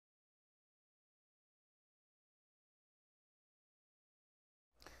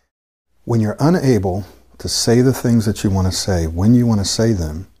When you're unable to say the things that you want to say when you want to say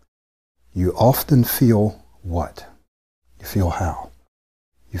them, you often feel what? You feel how?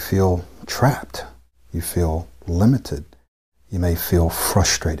 You feel trapped. You feel limited. You may feel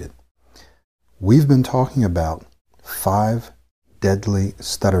frustrated. We've been talking about 5 deadly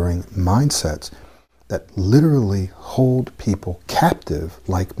stuttering mindsets that literally hold people captive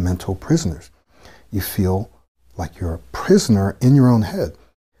like mental prisoners. You feel like you're a prisoner in your own head.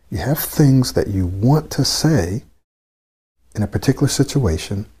 You have things that you want to say in a particular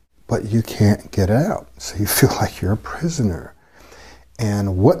situation, but you can't get it out. So you feel like you're a prisoner.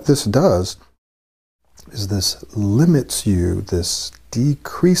 And what this does is this limits you, this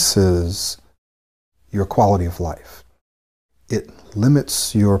decreases your quality of life. It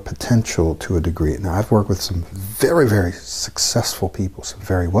limits your potential to a degree. Now, I've worked with some very, very successful people, some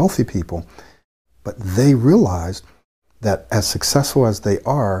very wealthy people, but they realized that as successful as they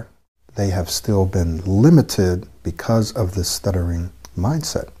are, they have still been limited because of this stuttering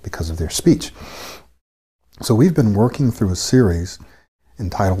mindset, because of their speech. So we've been working through a series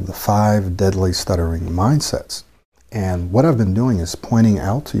entitled The 5 Deadly Stuttering Mindsets. And what I've been doing is pointing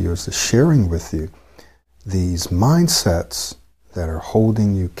out to you, is sharing with you these mindsets that are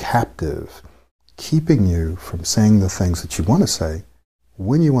holding you captive, keeping you from saying the things that you want to say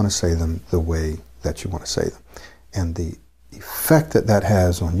when you want to say them the way that you want to say them. And the effect that that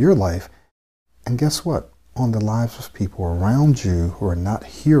has on your life, and guess what? On the lives of people around you who are not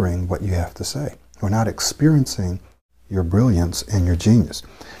hearing what you have to say, who are not experiencing your brilliance and your genius.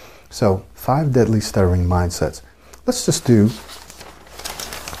 So 5 deadly stuttering mindsets. Let's just do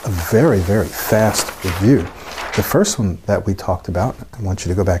a very, very fast review. The first one that we talked about, I want you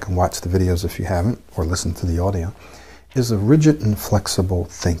to go back and watch the videos if you haven't, or listen to the audio, is a rigid and flexible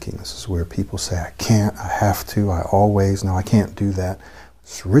thinking. This is where people say, I can't, I have to, I always, no, I can't do that.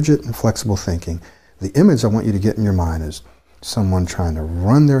 It's rigid and flexible thinking. The image I want you to get in your mind is someone trying to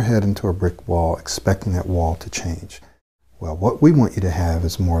run their head into a brick wall, expecting that wall to change. Well, what we want you to have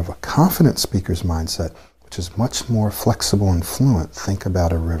is more of a confident speaker's mindset, which is much more flexible and fluent. Think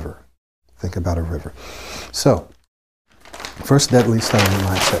about a river. Think about a river. So, first deadly stuttering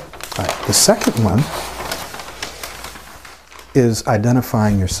mindset. All right. The second one is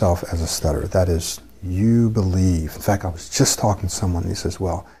identifying yourself as a stutterer. That is, you believe. In fact, I was just talking to someone, he says,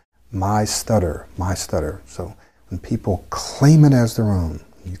 well, my stutter, my stutter. So when people claim it as their own,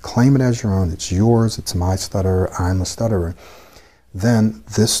 you claim it as your own, it's yours, it's my stutter, I'm a stutterer, then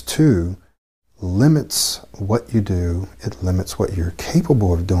this too limits what you do. It limits what you're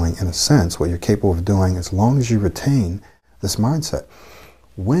capable of doing, in a sense, what you're capable of doing as long as you retain this mindset.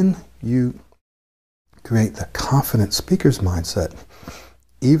 When you create the confident speaker's mindset,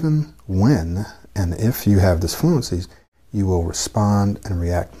 even when and if you have this fluencies, you will respond and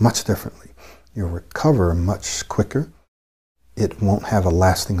react much differently. You'll recover much quicker. It won't have a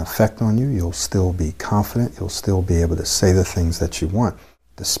lasting effect on you. You'll still be confident. You'll still be able to say the things that you want,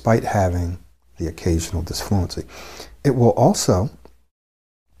 despite having the occasional disfluency. It will also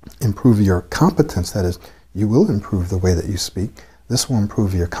improve your competence. That is, you will improve the way that you speak. This will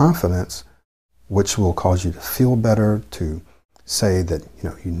improve your confidence, which will cause you to feel better, to say that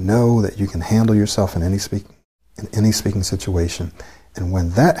you know that you can handle yourself in any speaking situation. And when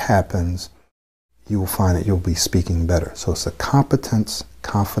that happens, you will find that you'll be speaking better. So it's a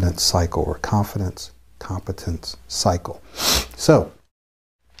competence-confidence cycle, or confidence-competence cycle. So,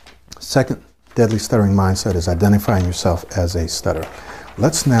 second deadly stuttering mindset is identifying yourself as a stutterer.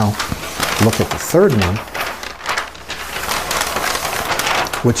 Let's now look at the third one,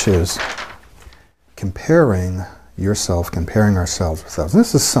 which is comparing ourselves with others.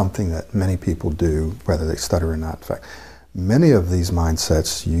 This is something that many people do, whether they stutter or not. In fact, many of these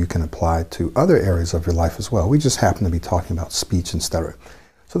mindsets you can apply to other areas of your life as well. We just happen to be talking about speech and stuttering.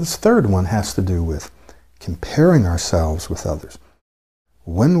 So this third one has to do with comparing ourselves with others.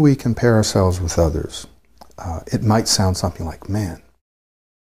 When we compare ourselves with others, it might sound something like, man,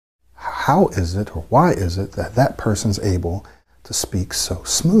 how is it, or why is it that that person's able to speak so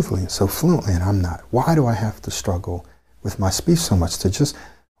smoothly and so fluently and I'm not? Why do I have to struggle with my speech so much, to just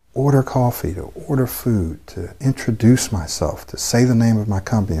order coffee, to order food, to introduce myself, to say the name of my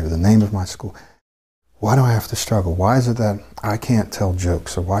company or the name of my school? Why do I have to struggle? Why is it that I can't tell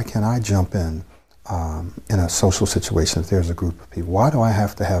jokes, or why can't I jump in a social situation if there's a group of people? Why do I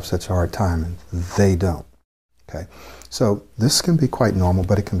have to have such a hard time and they don't? Okay, so this can be quite normal,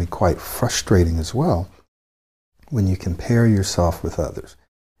 but it can be quite frustrating as well when you compare yourself with others.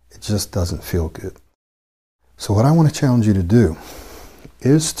 It just doesn't feel good. So what I want to challenge you to do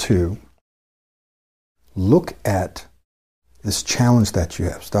is to look at this challenge that you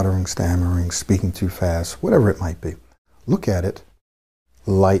have, stuttering, stammering, speaking too fast, whatever it might be, look at it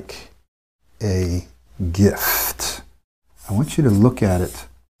like a gift. I want you to look at it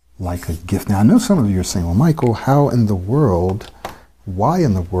like a gift. Now, I know some of you are saying, well, Michael, why in the world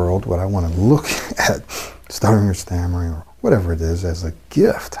would I want to look at stuttering or stammering or whatever it is as a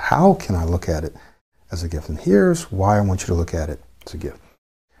gift? How can I look at it as a gift? And here's why I want you to look at it as a gift.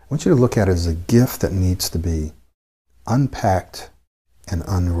 I want you to look at it as a gift that needs to be unpacked and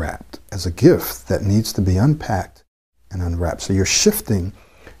unwrapped. As a gift that needs to be unpacked and unwrapped. So you're shifting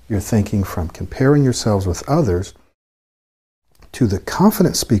your thinking from comparing yourselves with others to the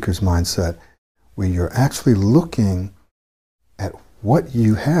confident speaker's mindset, where you're actually looking at what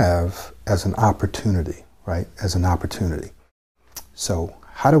you have as an opportunity, right? As an opportunity. So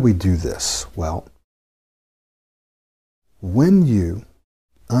how do we do this? Well, when you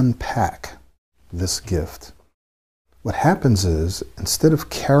unpack this gift, what happens is, instead of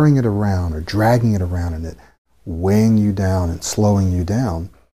carrying it around or dragging it around and it weighing you down and slowing you down,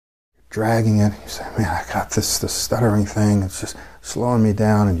 dragging it, you say, man, I got this stuttering thing, it's just slowing me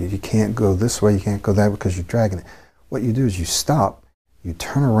down, and you can't go this way, you can't go that way because you're dragging it. What you do is you stop, you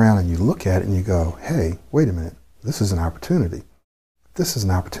turn around and you look at it and you go, hey, wait a minute, this is an opportunity. This is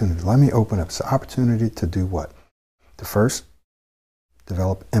an opportunity. Let me open up. It's an opportunity to do what? To first,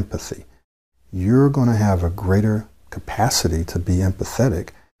 develop empathy. You're going to have a greater capacity to be empathetic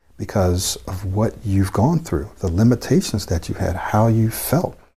because of what you've gone through, the limitations that you've had, how you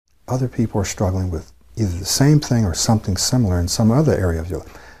felt. Other people are struggling with either the same thing or something similar in some other area of your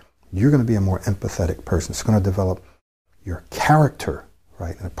life. You're going to be a more empathetic person. It's going to develop your character,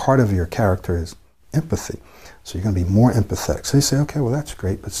 right? And a part of your character is empathy. So you're going to be more empathetic. So you say, okay, well, that's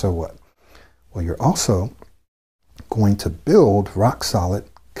great, but so what? Well, you're also going to build rock solid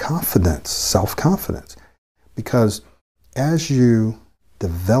confidence, self-confidence. Because as you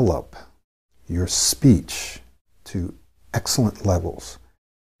develop your speech to excellent levels,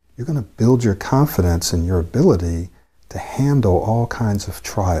 you're going to build your confidence in your ability to handle all kinds of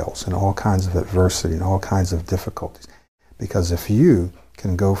trials and all kinds of adversity and all kinds of difficulties. Because if you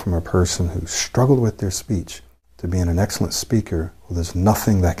can go from a person who struggled with their speech to being an excellent speaker, well, there's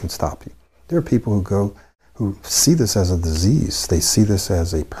nothing that can stop you. There are people who see this as a disease. They see this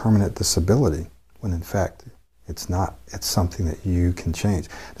as a permanent disability, when in fact it's not. It's something that you can change.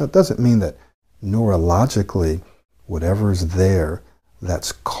 Now, it doesn't mean that neurologically, whatever is there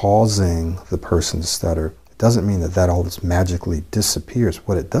that's causing the person to stutter, it doesn't mean that all just magically disappears.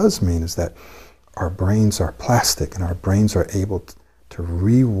 What it does mean is that our brains are plastic and our brains are able to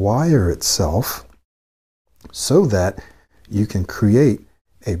rewire itself so that you can create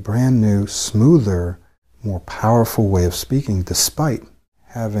a brand new, smoother, more powerful way of speaking despite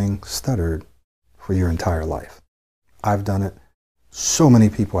having stuttered for your entire life. I've done it. So many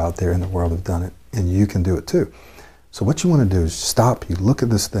people out there in the world have done it, and you can do it too. So what you want to do is stop, you look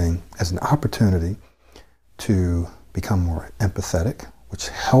at this thing as an opportunity to become more empathetic, which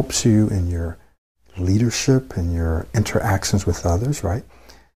helps you in your leadership and your interactions with others, right?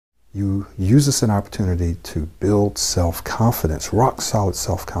 You use this as an opportunity to build self-confidence, rock solid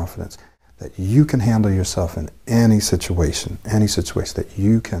self-confidence, that you can handle yourself in any situation that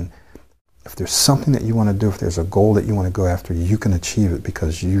you can. If there's something that you want to do, if there's a goal that you want to go after, you can achieve it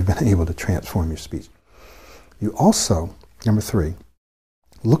because you've been able to transform your speech. You also, number 3,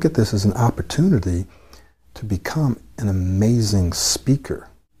 look at this as an opportunity to become an amazing speaker,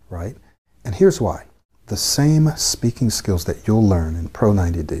 right? And here's why. The same speaking skills that you'll learn in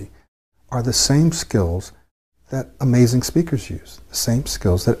Pro90d are the same skills that amazing speakers use, the same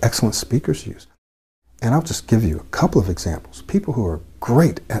skills that excellent speakers use. And I'll just give you a couple of examples. People who are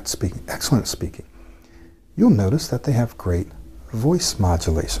great at speaking, excellent at speaking, you'll notice that they have great voice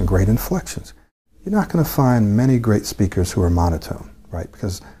modulation, great inflections. You're not going to find many great speakers who are monotone, right?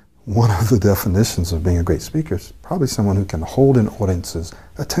 Because one of the definitions of being a great speaker is probably someone who can hold an audience's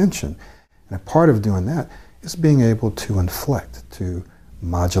attention. And a part of doing that is being able to inflect, to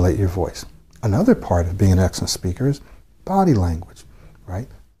modulate your voice. Another part of being an excellent speaker is body language, right?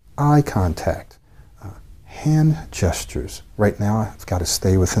 Eye contact, hand gestures. Right now, I've got to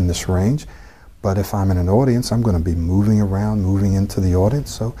stay within this range, but if I'm in an audience, I'm going to be moving around, moving into the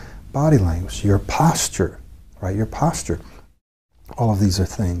audience. So body language, your posture, right? Your posture. All of these are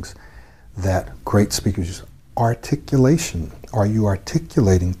things that great speakers use. Articulation. Are you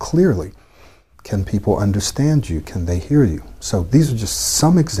articulating clearly? Can people understand you? Can they hear you? So these are just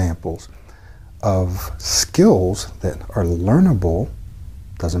some examples of skills that are learnable.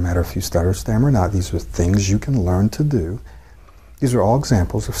 Doesn't matter if you stutter, stammer or not. These are things you can learn to do. These are all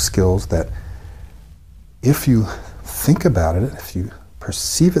examples of skills that if you think about it, if you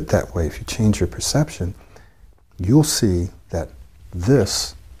perceive it that way, if you change your perception, you'll see that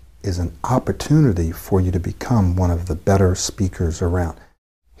this is an opportunity for you to become one of the better speakers around.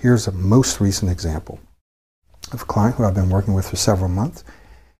 Here's a most recent example of a client who I've been working with for several months.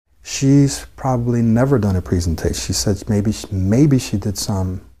 She's probably never done a presentation. She said maybe she did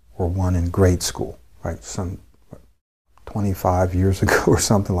some or one in grade school, right? Some 25 years ago or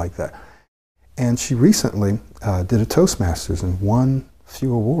something like that. And she recently did a Toastmasters and won a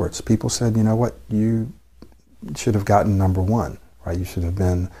few awards. People said, you know what, you should have gotten #1, right? You should have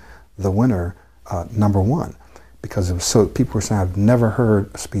been the winner, #1, because it was so, people were saying, I've never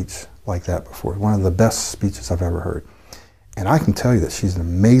heard a speech like that before. One of the best speeches I've ever heard. And I can tell you that she's an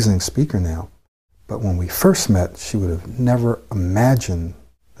amazing speaker now, but when we first met, she would have never imagined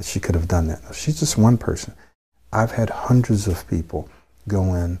that she could have done that. Now, she's just one person. I've had hundreds of people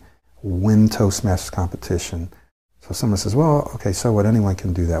go in, win Toastmasters competition. So someone says, well, okay, so what, anyone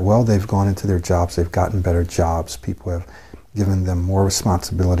can do that. Well, they've gone into their jobs, they've gotten better jobs, people have given them more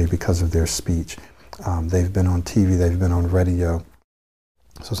responsibility because of their speech. They've been on TV, they've been on radio.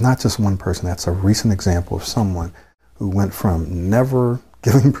 So it's not just one person. That's a recent example of someone who went from never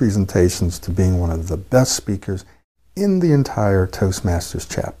giving presentations to being one of the best speakers in the entire Toastmasters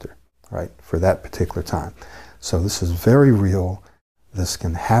chapter, right, for that particular time. So this is very real. This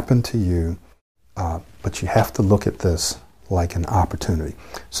can happen to you, but you have to look at this like an opportunity.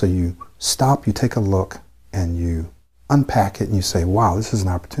 So you stop, you take a look, and you unpack it, and you say, wow, this is an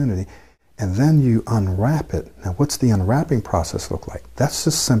opportunity. And then you unwrap it. Now, what's the unwrapping process look like? That's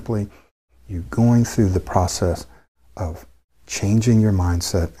just simply you going through the process of changing your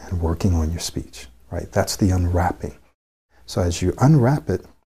mindset and working on your speech, right? That's the unwrapping. So as you unwrap it,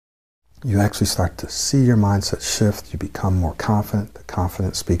 you actually start to see your mindset shift. You become more confident, the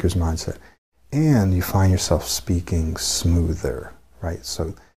confident speaker's mindset, and you find yourself speaking smoother, right?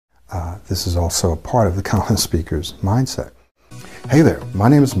 So this is also a part of the confident speaker's mindset. Hey there, my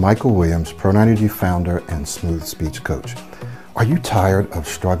name is Michael Williams, Pro90d founder and smooth speech coach. Are you tired of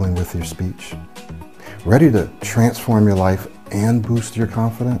struggling with your speech? Ready to transform your life and boost your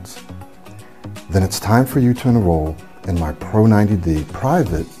confidence? Then it's time for you to enroll in my Pro90d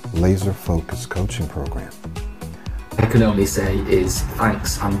private laser-focused coaching program. I can only say is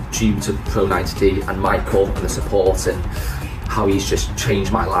thanks I'm due to Pro90d and Michael and the support and how he's just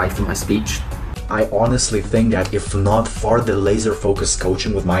changed my life and my speech. I honestly think that if not for the laser-focused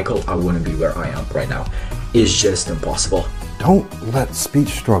coaching with Michael, I wouldn't be where I am right now. It's just impossible. Don't let speech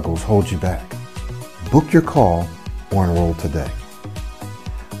struggles hold you back. Book your call or enroll today.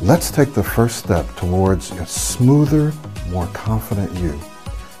 Let's take the first step towards a smoother, more confident you.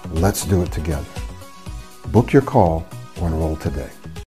 Let's do it together. Book your call or enroll today.